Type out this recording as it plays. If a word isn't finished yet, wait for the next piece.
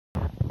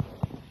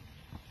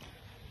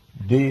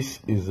This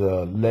is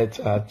a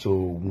letter to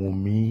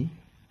Wunmi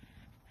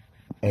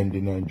and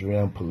the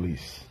Nigerian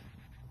police.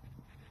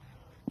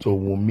 To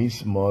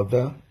Wunmi's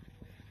mother,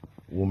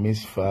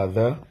 Wunmi's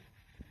father,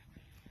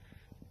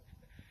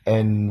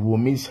 and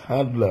Wunmi's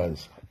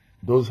handlers,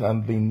 those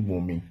handling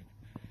Wunmi.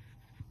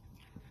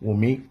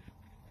 Wunmi,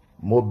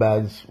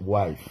 Mohbad's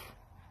wife.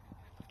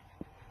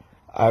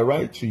 I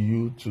write to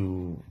you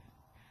to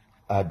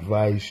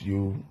advise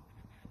you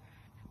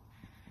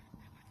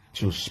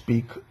to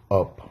speak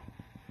up.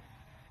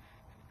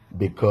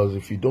 Because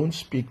if you don't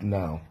speak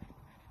now,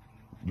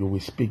 you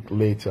will speak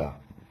later.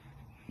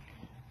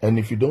 And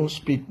if you don't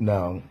speak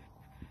now,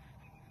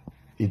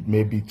 it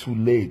may be too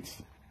late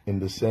in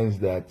the sense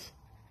that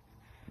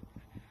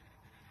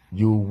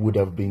you would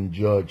have been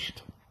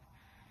judged.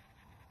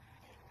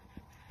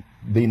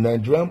 The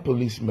Nigerian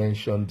police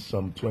mentioned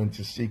some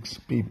 26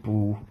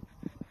 people.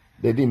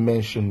 They didn't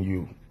mention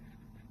you.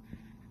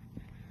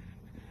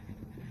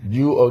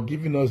 You are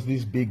giving us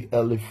this big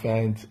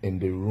elephant in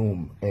the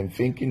room and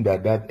thinking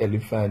that that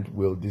elephant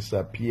will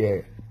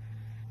disappear.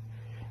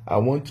 I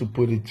want to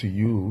put it to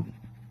you,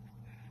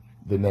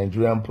 the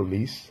Nigerian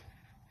police,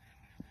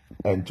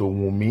 and to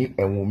Wunmi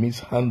and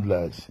Wunmi's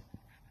handlers,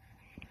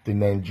 the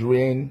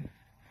Nigerian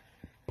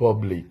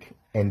public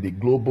and the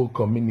global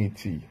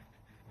community.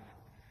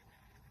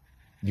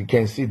 You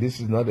can see this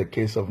is not a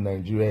case of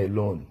Nigeria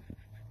alone.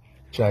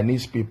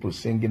 Chinese people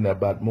singing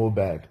about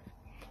Mohbad.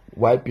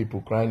 White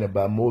people crying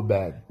about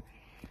Mohbad,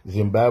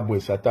 Zimbabwe,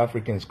 South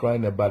Africans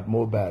crying about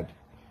Mohbad,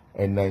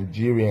 and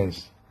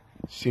Nigerians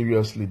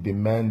seriously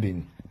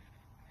demanding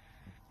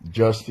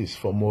justice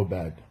for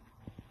Mohbad.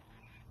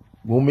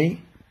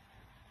 Wunmi,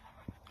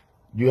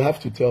 you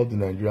have to tell the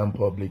Nigerian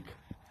public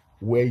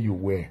where you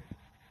were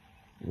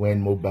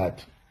when Mohbad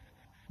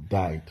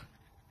died.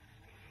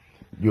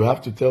 You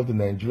have to tell the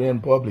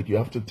Nigerian public, you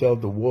have to tell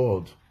the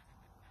world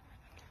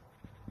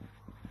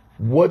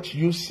what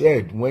you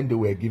said when they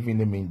were giving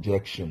him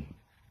injection.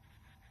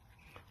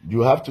 You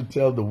have to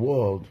tell the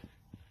world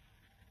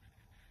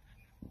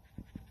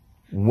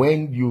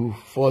when you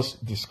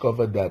first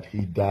discovered that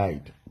he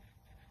died.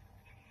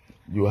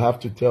 You have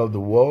to tell the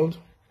world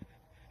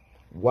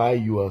why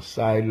you are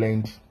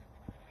silent.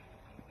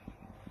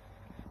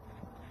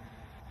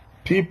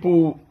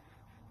 People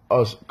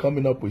are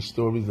coming up with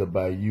stories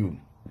about you,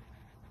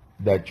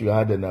 that you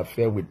had an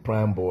affair with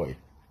Prime Boy.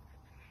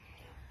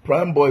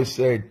 Prime Boy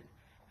said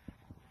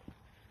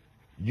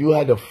you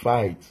had a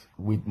fight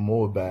with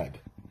Mohbad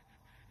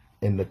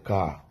in the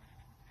car.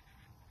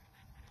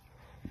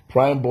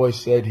 Prime Boy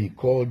said he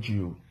called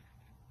you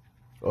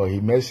or he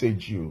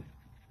messaged you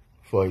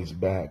for his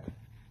bag.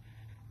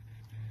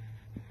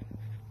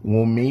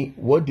 Wunmi,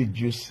 what did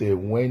you say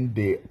when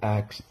they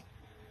asked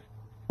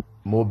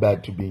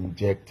Mohbad to be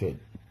injected?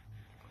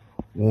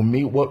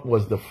 Wunmi, what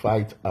was the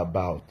fight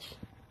about?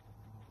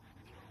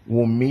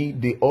 Wunmi,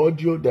 the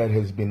audio that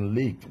has been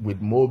leaked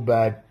with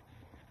Mohbad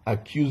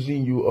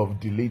accusing you of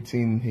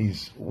deleting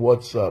his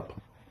WhatsApp,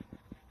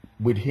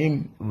 with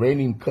him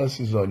raining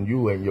curses on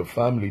you and your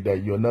family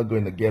that you're not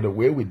going to get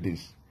away with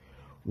this.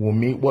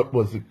 Wunmi, what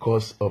was the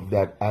cause of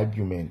that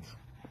argument?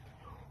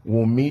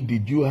 Wunmi,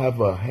 did you have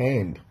a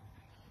hand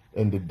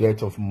in the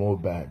death of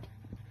Mohbad?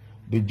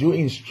 Did you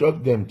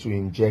instruct them to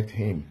inject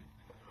him?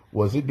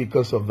 Was it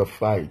because of the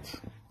fight?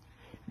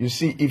 You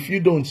see, if you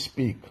don't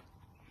speak,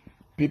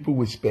 people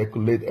will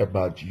speculate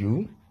about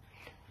you.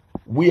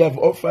 We have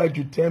offered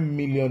you 10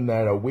 million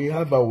naira. We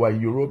have our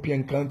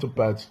European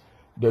counterparts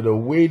that are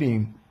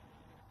waiting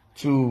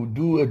to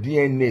do a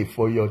DNA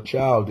for your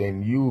child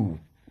and you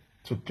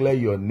to clear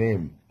your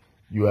name.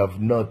 You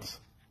have not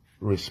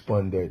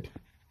responded.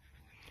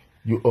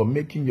 You are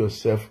making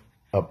yourself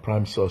a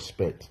prime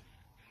suspect.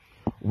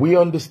 We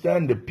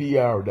understand the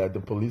PR that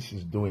the police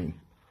is doing.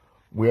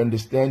 We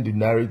understand the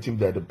narrative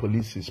that the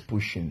police is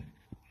pushing.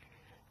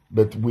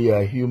 But we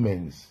are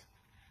humans.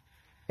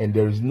 And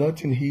there is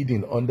nothing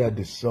hidden under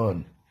the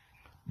sun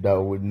that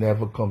will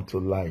never come to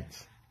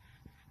light.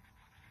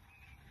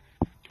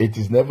 It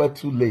is never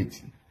too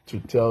late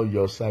to tell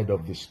your side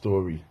of the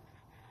story.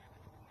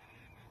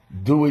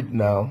 Do it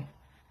now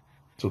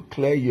to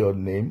clear your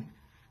name,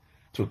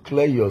 to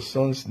clear your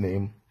son's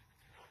name.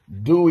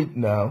 Do it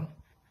now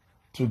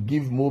to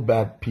give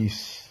Mohbad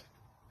peace.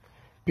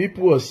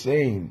 People are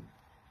saying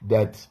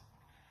that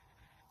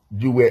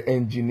you were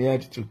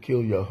engineered to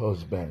kill your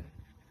husband.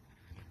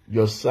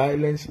 Your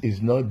silence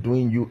is not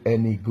doing you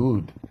any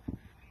good.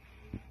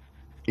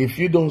 If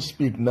you don't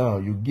speak now,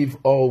 you give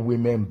all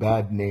women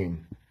bad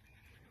name.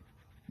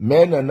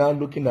 Men are now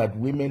looking at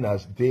women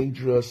as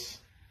dangerous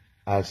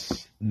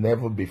as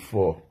never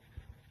before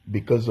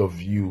because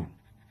of you.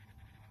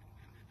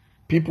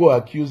 People are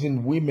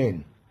accusing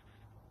women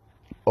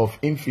of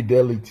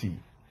infidelity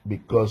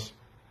because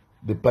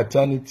the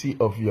paternity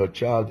of your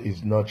child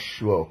is not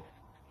sure.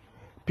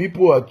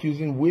 People are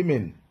accusing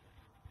women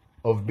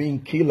of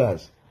being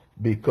killers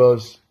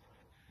because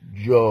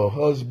your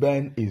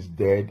husband is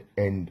dead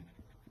and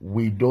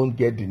we don't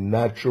get the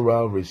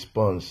natural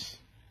response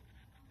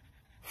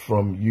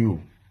from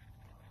you.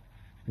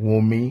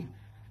 Wunmi,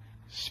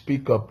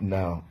 Speak up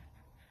now.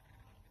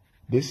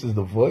 This is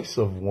the voice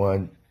of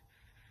one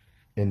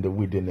in the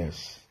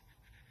wilderness.